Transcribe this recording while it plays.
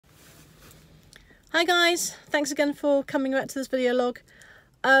Hi guys, thanks again for coming back to this video log.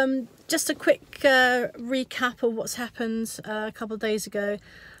 Just a quick recap of what's happened a couple of days ago.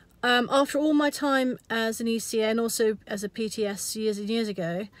 After all my time as an ECA and also as a PTS years and years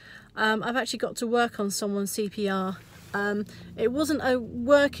ago, I've actually got to work on someone's CPR. It wasn't a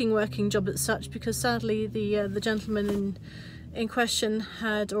working job as such because sadly the gentleman in question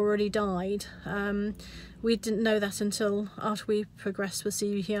had already died. We didn't know that until after we progressed with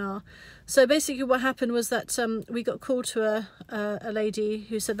CPR. So basically what happened was that we got called to a lady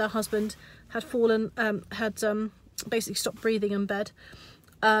who said their husband had fallen, basically stopped breathing in bed.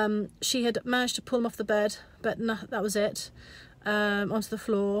 She had managed to pull him off the bed, but no, that was it, onto the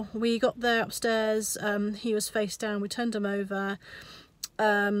floor. We got there upstairs, he was face down, we turned him over.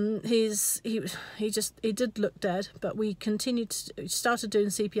 He did look dead, but we started doing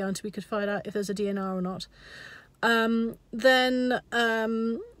CPR until we could find out if there's a DNR or not. Then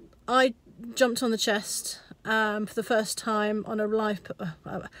I jumped on the chest for the first time on a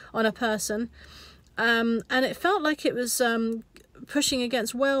person, and it felt like it was pushing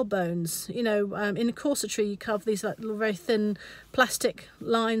against whale bones. You know, in corsetry you carve these like little very thin plastic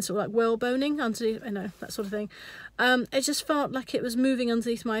lines, or like whale boning underneath, you know, that sort of thing. It just felt like it was moving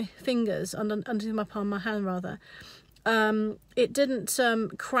underneath my fingers, underneath my palm, my hand rather. It didn't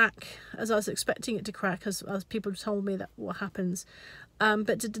crack as I was expecting it to crack, as people told me that what happens,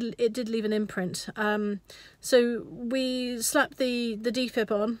 but it did leave an imprint. So we slapped the defib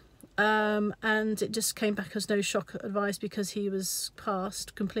on, and it just came back as no shock advice because he was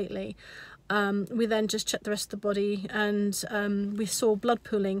passed completely. We then just checked the rest of the body, and we saw blood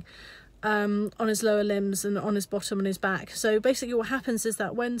pooling on his lower limbs and on his bottom and his back. So basically what happens is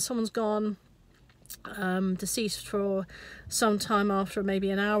that when someone's gone deceased for some time, after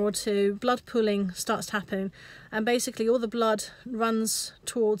maybe an hour or two, blood pooling starts happening, and basically all the blood runs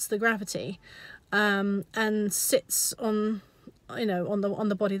towards the gravity and sits on, you know, on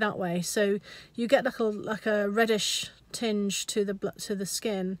the body that way. So you get like a reddish tinge to the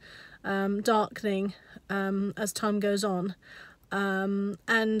skin, darkening as time goes on.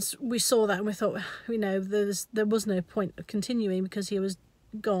 And we saw that and we thought, you know, there was no point of continuing because he was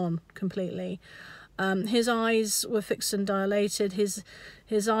gone completely. His eyes were fixed and dilated. His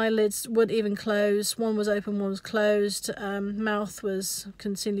eyelids wouldn't even close. One was open, one was closed. Mouth was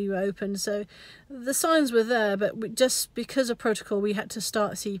continually open. So the signs were there, but just because of protocol, we had to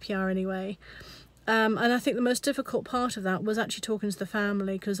start CPR anyway. And I think the most difficult part of that was actually talking to the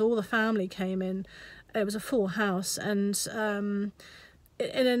family, because all the family came in. It was a full house, and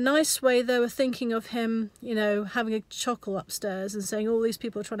in a nice way they were thinking of him, you know, having a chuckle upstairs and saying, all these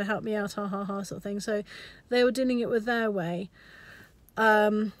people are trying to help me out, ha ha ha, sort of thing. So they were dealing it with their way.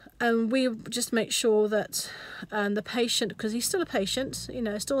 And we just make sure that the patient, because he's still a patient, you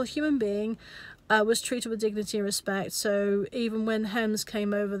know, still a human being, was treated with dignity and respect. So even when HEMS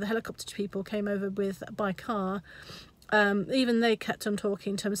came over, the helicopter people came over by car, even they kept on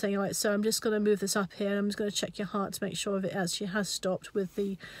talking to him, saying, all right, so I'm just going to move this up here, and I'm just going to check your heart to make sure if it actually has stopped with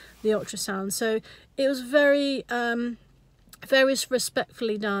the ultrasound. So it was very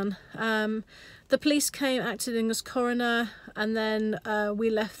respectfully done. The police came acting as coroner, and then we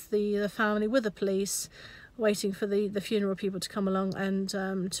left the family with the police, waiting for the funeral people to come along and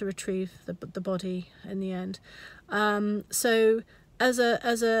to retrieve the body in the end. So as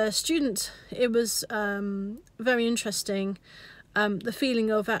a student, it was very interesting. The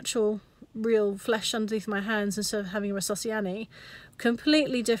feeling of actual real flesh underneath my hands instead of having a Rassasiani,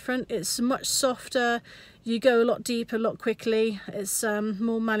 completely different. It's much softer. You go a lot deeper, a lot quickly. It's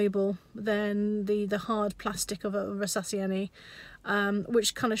more malleable than the hard plastic of a Rassasiani,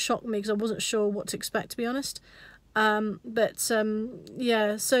 which kind of shocked me because I wasn't sure what to expect, to be honest.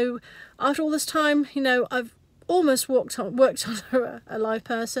 Yeah, so after all this time, you know, I've almost worked on a live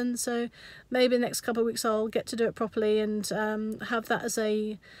person, so maybe the next couple of weeks I'll get to do it properly and have that as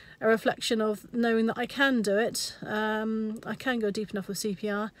a reflection of knowing that I can do it. I can go deep enough with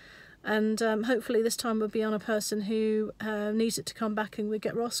CPR, and hopefully this time we'll be on a person who needs it to come back, and we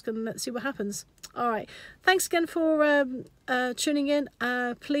get ROSC, and let's see what happens. Alright, thanks again for tuning in.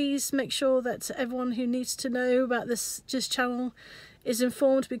 Please make sure that everyone who needs to know about this channel is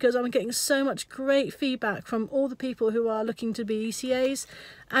informed, because I'm getting so much great feedback from all the people who are looking to be ECAs,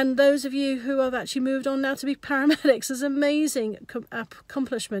 and those of you who have actually moved on now to be paramedics. It's an amazing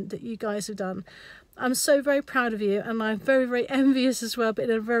accomplishment that you guys have done. I'm so very proud of you, and I'm very envious as well, but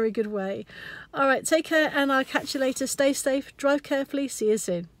in a very good way. Alright, take care, and I'll catch you later. Stay safe, drive carefully, see you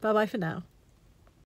soon. Bye bye for now.